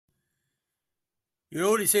You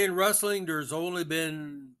know what he say in wrestling? There's only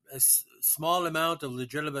been a small amount of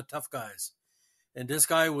legitimate tough guys. And this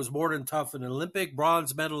guy was more than tough. An Olympic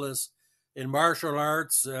bronze medalist in martial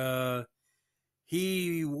arts.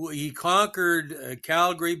 He conquered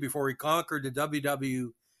Calgary before he conquered the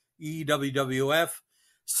WWE, WWF.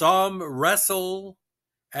 Saw him wrestle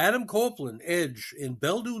Adam Copeland, Edge, in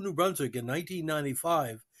Bellevue, New Brunswick in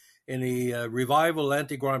 1995 in a revival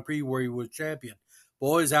anti-Grand Prix where he was champion.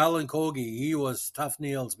 Boys, Alan Kogi, he was tough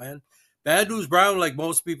nails, man. Bad News Brown, like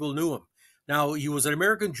most people knew him. Now, he was an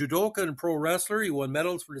American judoka and pro wrestler. He won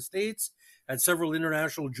medals for the States at several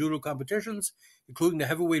international judo competitions, including the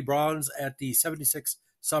heavyweight bronze at the 76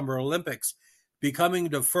 Summer Olympics, becoming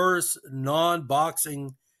the first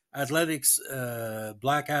non-boxing athletics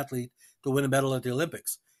black athlete to win a medal at the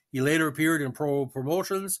Olympics. He later appeared in pro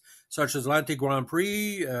promotions such as Atlantic Grand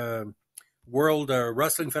Prix, World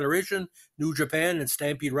Wrestling Federation, New Japan, and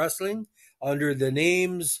Stampede Wrestling under the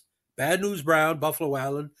names Bad News Brown, Buffalo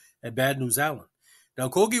Allen, and Bad News Allen. Now,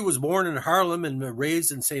 Kogi was born in Harlem and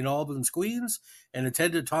raised in St. Albans, Queens, and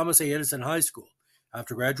attended Thomas A. Edison High School.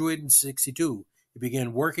 After graduating in 1962, he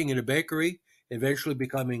began working in a bakery, eventually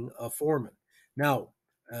becoming a foreman. Now,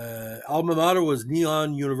 alma mater was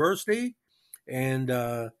Neon University, and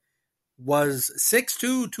was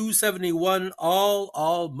 6'2", 271,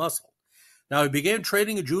 all muscle. Now, he began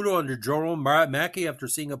training in judo under Jerome Mackey after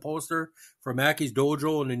seeing a poster for Mackey's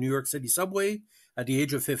dojo in the New York City subway at the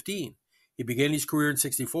age of 15. He began his career in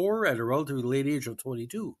 1964 at a relatively late age of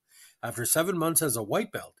 22. After 7 months as a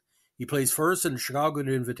white belt, he placed first in the Chicago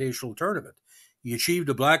Invitational Tournament. He achieved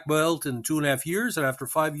a black belt in 2.5 years, and after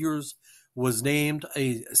 5 years was named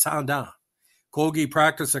a Sandan. Kogi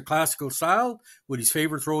practiced a classical style, with his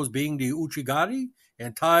favorite throws being the Uchigari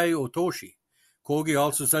and Tai Otoshi. Kogi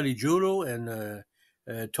also studied judo and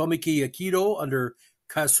Tomiki Aikido under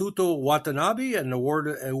Kazuto Watanabe and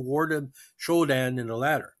awarded Shodan in the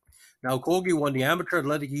latter. Now, Kogi won the Amateur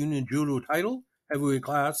Athletic Union Judo title, heavyweight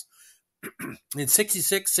class, in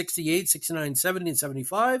 66, 68, 69, 70, and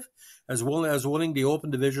 75, as well as winning the Open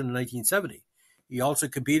Division in 1970. He also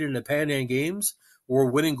competed in the Pan Am Games, or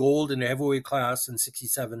winning gold in the heavyweight class in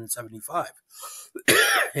 67 and 75.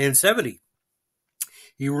 In 70,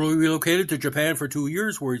 he relocated to Japan for 2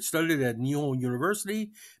 years, where he studied at Nihon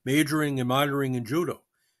University, majoring and minoring in judo.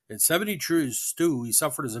 In 72, he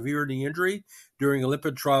suffered a severe knee injury during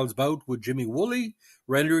Olympic trials bout with Jimmy Woolley,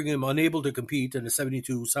 rendering him unable to compete in the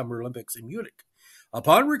 72 Summer Olympics in Munich.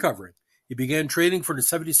 Upon recovering, he began training for the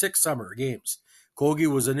 76 Summer Games. Kogi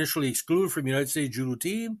was initially excluded from the United States judo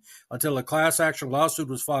team until a class action lawsuit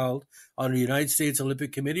was filed on the United States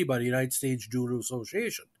Olympic Committee by the United States Judo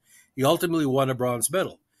Association. He ultimately won a bronze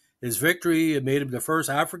medal. His victory made him the first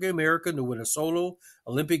African American to win a solo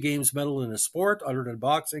Olympic Games medal in a sport other than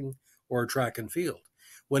boxing or track and field.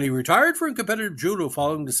 When he retired from competitive judo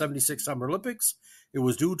following the 76 Summer Olympics, it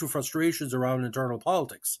was due to frustrations around internal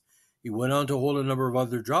politics. He went on to hold a number of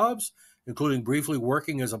other jobs, including briefly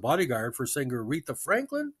working as a bodyguard for singer Aretha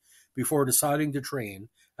Franklin before deciding to train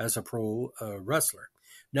as a pro wrestler.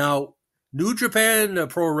 Now, New Japan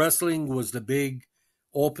Pro Wrestling was the big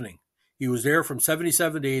opening. He was there from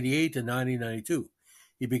 77 to 88 to 1992.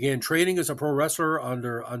 He began training as a pro wrestler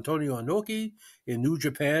under Antonio Inoki in New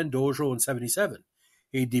Japan Dojo in 77.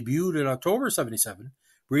 He debuted in October 77,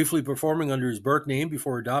 briefly performing under his birth name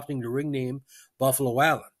before adopting the ring name Buffalo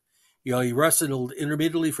Allen. He wrestled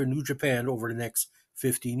intermittently for New Japan over the next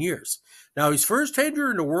 15 years. Now, his first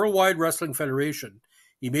tenure in the Worldwide Wrestling Federation,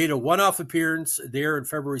 he made a one-off appearance there in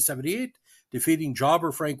February 78, defeating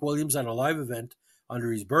jobber Frank Williams at a live event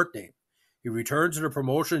under his birth name. He returned to the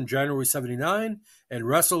promotion in January 79 and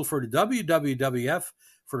wrestled for the WWWF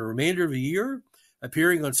for the remainder of the year,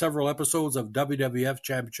 appearing on several episodes of WWF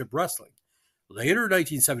Championship Wrestling. Later in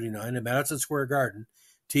 1979, at Madison Square Garden,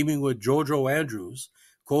 teaming with JoJo Andrews,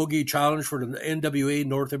 Kogi challenged for the NWA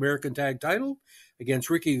North American Tag Title against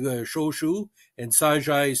Riki Shoshu and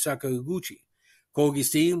Seiji Sakaguchi. Kogi's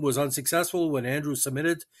team was unsuccessful when Andrews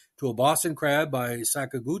submitted to a Boston Crab by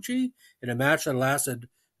Sakaguchi in a match that lasted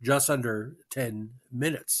just under 10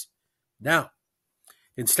 minutes. Now,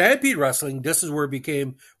 in Stampede Wrestling, this is where it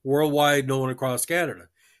became worldwide known across Canada.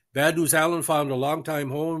 Bad News Allen found a longtime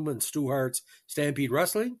home in Stu Hart's Stampede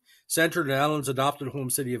Wrestling, centered in Allen's adopted home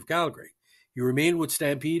city of Calgary. He remained with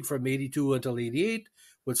Stampede from 82 until 88,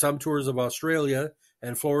 with some tours of Australia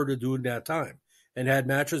and Florida during that time, and had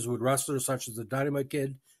matches with wrestlers such as the Dynamite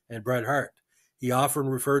Kid and Bret Hart. He often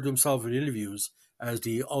referred to himself in interviews as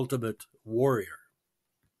the Ultimate Warrior.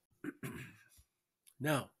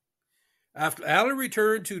 Now, after Allen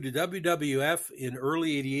returned to the WWF in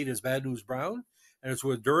early 88 as Bad News Brown, and it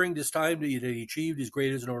was during this time that he achieved his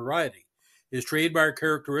greatest notoriety. His trademark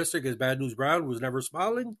characteristic as Bad News Brown was never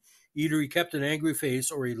smiling. Either he kept an angry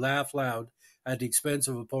face or he laughed loud at the expense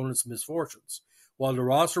of opponents' misfortunes. While the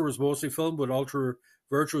roster was mostly filmed with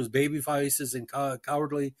ultra-virtuous baby faces and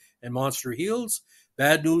cowardly and monster heels,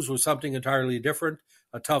 Bad News was something entirely different,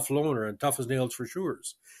 a tough loner, and tough as nails for sure.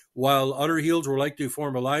 While other heels were likely to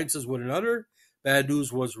form alliances with another, Bad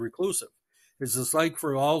News was reclusive. His dislike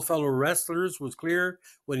for all fellow wrestlers was clear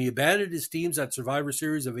when he abandoned his teams at Survivor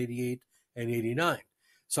Series of 88 and 89.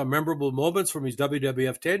 Some memorable moments from his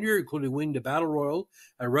WWF tenure, including winning the Battle Royal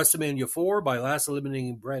at WrestleMania 4 by last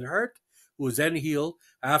eliminating Bret Hart, who was then heel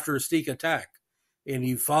after a sneak attack. And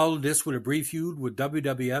he followed this with a brief feud with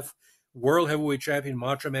WWF World Heavyweight Champion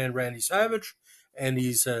Macho Man Randy Savage and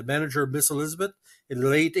his manager Miss Elizabeth in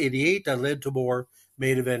late 88 that led to more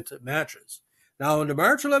main event matches. Now, in the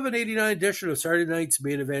March 11, 89 edition of Saturday Night's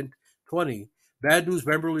Main Event 20, Bad News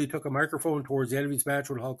memorably took a microphone towards the end of his match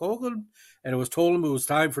with Hulk Hogan, and it was told him it was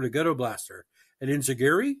time for the Ghetto Blaster. And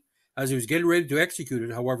Inzaguri, as he was getting ready to execute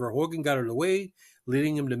it, however, Hogan got out of the way,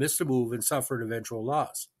 leading him to miss the move and suffer an eventual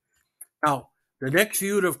loss. Now, the next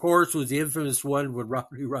feud, of course, was the infamous one with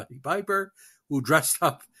Roddy Piper, who dressed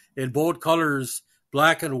up in both colors,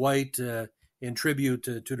 black and white, in tribute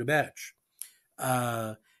to the match.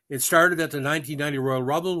 It started at the 1990 Royal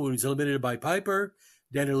Rumble when he was eliminated by Piper,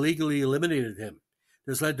 then illegally eliminated him.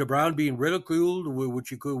 This led to Brown being ridiculed, which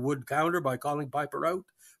he would counter by calling Piper out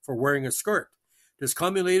for wearing a skirt. This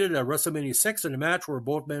culminated at WrestleMania 6 in a match where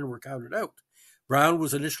both men were counted out. Brown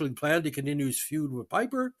was initially planned to continue his feud with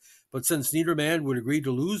Piper, but since neither man would agree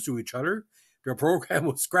to lose to each other, their program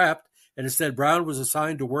was scrapped, and instead Brown was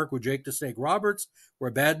assigned to work with Jake the Snake Roberts,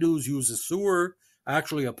 where Bad News used a sewer,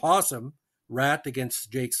 actually a possum, rat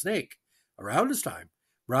against Jake Snake. Around this time,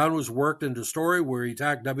 Brown was worked into a story where he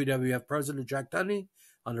attacked WWF President Jack Tunney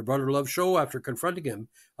on the Brother Love show after confronting him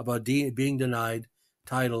about being denied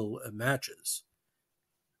title matches.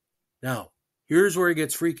 Now, here's where it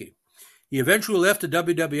gets freaky. He eventually left the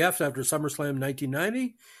WWF after SummerSlam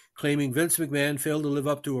 1990, claiming Vince McMahon failed to live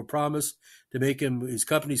up to a promise to make him his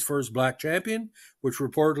company's first black champion, which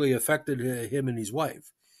reportedly affected him and his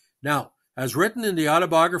wife. Now, as written in the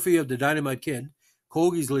autobiography of the Dynamite Kid,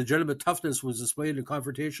 Kogi's legitimate toughness was displayed in a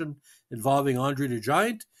confrontation involving Andre the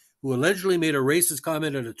Giant, who allegedly made a racist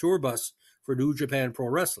comment at a tour bus for New Japan Pro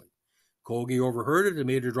Wrestling. Kogi overheard it and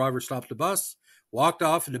made the driver stop the bus, walked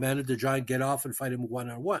off, and demanded the Giant get off and fight him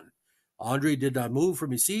one-on-one. Andre did not move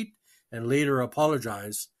from his seat and later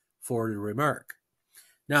apologized for the remark.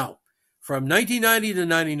 Now, from 1990 to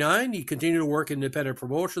 99, he continued to work in independent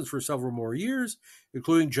promotions for several more years,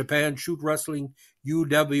 including Japan Shoot Wrestling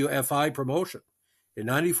UWFI promotion. In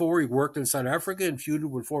 94, he worked in South Africa and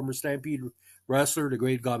feuded with former Stampede wrestler the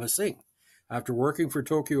Great Gama Singh. After working for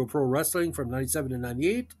Tokyo Pro Wrestling from 97 to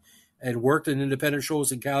 98 and worked in independent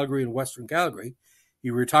shows in Calgary and Western Calgary,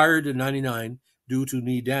 he retired in 99 due to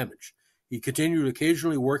knee damage. He continued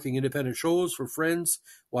occasionally working independent shows for friends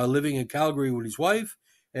while living in Calgary with his wife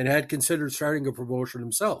and had considered starting a promotion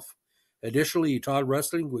himself. Additionally, he taught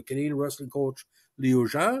wrestling with Canadian wrestling coach Leo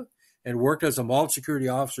Jean and worked as a mall security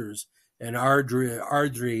officer in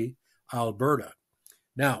Ardrey, Alberta.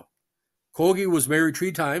 Now, Kogi was married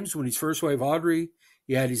 3 times. When his first wife, Audrey,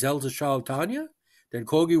 he had his eldest child, Tanya. Then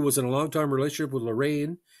Kogi was in a long-term relationship with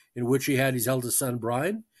Lorraine, in which he had his eldest son,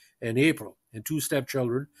 Brian, and April, and 2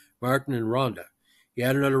 stepchildren, Martin and Rhonda. He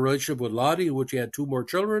had another relationship with Lottie, in which he had 2 more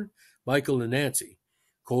children, Michael and Nancy.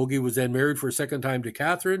 Kogi was then married for a second time to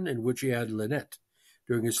Catherine, in which he had Lynette.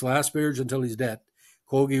 During his last marriage until his death,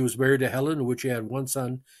 Kogi was married to Helen, in which he had 1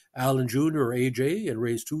 son, Alan Jr., or AJ, and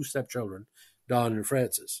raised 2 stepchildren, Don and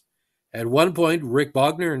Francis. At one point, Rick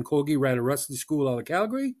Bogner and Kogi ran a wrestling school out of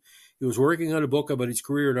Calgary. He was working on a book about his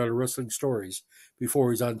career and other wrestling stories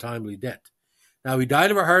before his untimely death. Now, he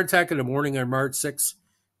died of a heart attack in the morning on March 6,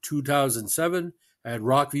 2007, at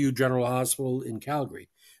Rockview General Hospital in Calgary,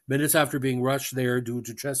 minutes after being rushed there due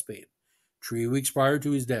to chest pain. 3 weeks prior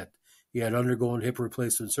to his death, he had undergone hip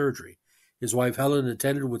replacement surgery. His wife Helen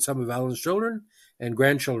attended with some of Alan's children and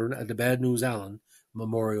grandchildren at the Bad News Alan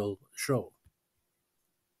Memorial Show.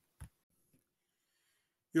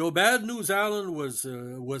 You know, Bad News Alan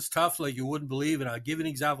was tough like you wouldn't believe, and I'll give an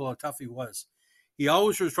example of how tough he was. He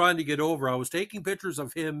always was trying to get over. I was taking pictures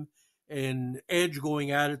of him and Edge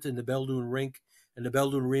going at it in the Beldoon rink, and the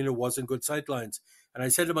Beldoon Arena wasn't good sightlines. And I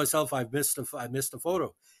said to myself, I missed a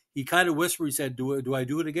photo. He kind of whispered, he said, do I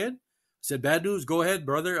do it again? I said, Bad News, go ahead,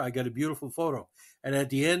 brother. I got a beautiful photo. And at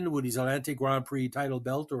the end, with his Atlantic Grand Prix title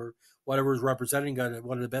belt or whatever is representing, got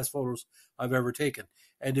one of the best photos I've ever taken.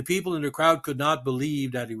 And the people in the crowd could not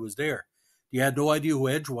believe that he was there. He had no idea who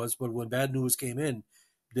Edge was, but when Bad News came in,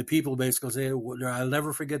 the people basically say, I'll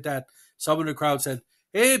never forget that. Someone in the crowd said,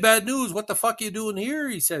 "Hey, Bad News, what the fuck are you doing here?"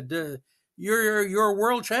 He said, you're a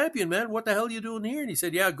world champion, man. What the hell are you doing here? And he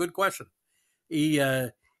said, "Yeah, good question." He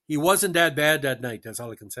wasn't that bad that night. That's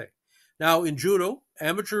all I can say. Now, in judo,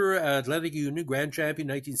 amateur athletic union, grand champion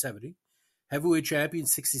 1970, heavyweight champion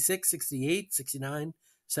 66, 68, 69,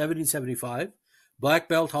 70, 75, black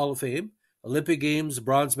belt Hall of Fame, Olympic Games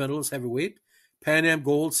bronze medalist heavyweight, Pan Am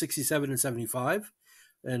gold 67 and 75,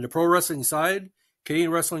 and the pro wrestling side,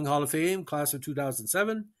 Canadian Wrestling Hall of Fame, class of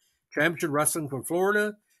 2007, championship wrestling from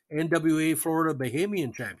Florida, NWA Florida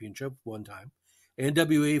Bahamian Championship one time,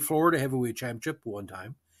 NWA Florida Heavyweight Championship one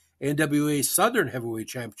time, NWA Southern Heavyweight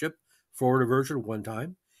Championship, Florida version one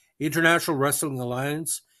time, International Wrestling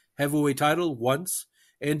Alliance Heavyweight title once,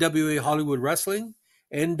 NWA Hollywood Wrestling,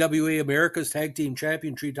 NWA America's Tag Team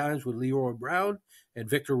Champion 3 times with Leroy Brown and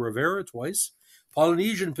Victor Rivera twice,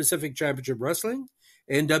 Polynesian Pacific Championship Wrestling,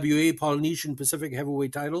 NWA Polynesian Pacific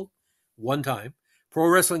Heavyweight title one time, Pro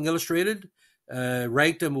Wrestling Illustrated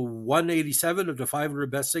ranked him 187 of the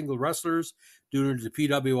 500 best single wrestlers during the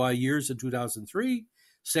PWI years in 2003,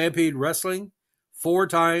 Stampede Wrestling,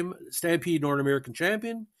 4-time Stampede North American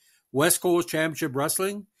Champion, West Coast Championship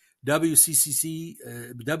Wrestling, WCCW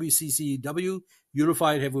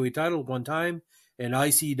Unified Heavyweight title one time, and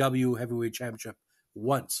ICW Heavyweight Championship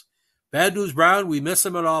once. Bad News Brown, we miss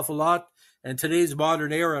him an awful lot. And today's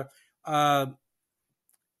modern era,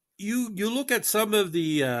 you look at some of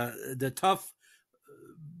the tough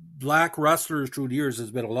black wrestlers through the years.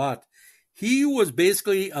 Has been a lot. He was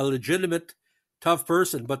basically a legitimate tough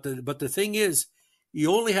person, but the thing is, he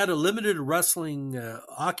only had a limited wrestling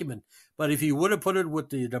acumen. But if he would have put it with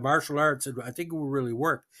the martial arts, I think it would really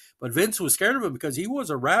work. But Vince was scared of him because he was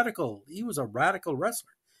a radical. He was a radical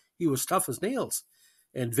wrestler. He was tough as nails.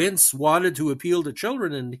 And Vince wanted to appeal to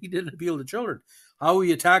children, and he didn't appeal to children. How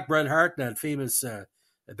he attacked Bret Hart in that famous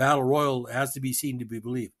Battle Royal has to be seen to be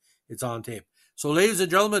believed. It's on tape. So, ladies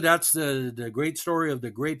and gentlemen, that's the great story of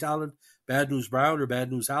the great talent, Bad News Brown or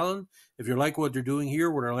Bad News Allen. If you like what they're doing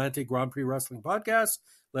here with our Atlantic Grand Prix Wrestling Podcast,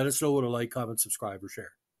 let us know with a like, comment, subscribe, or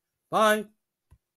share. Bye.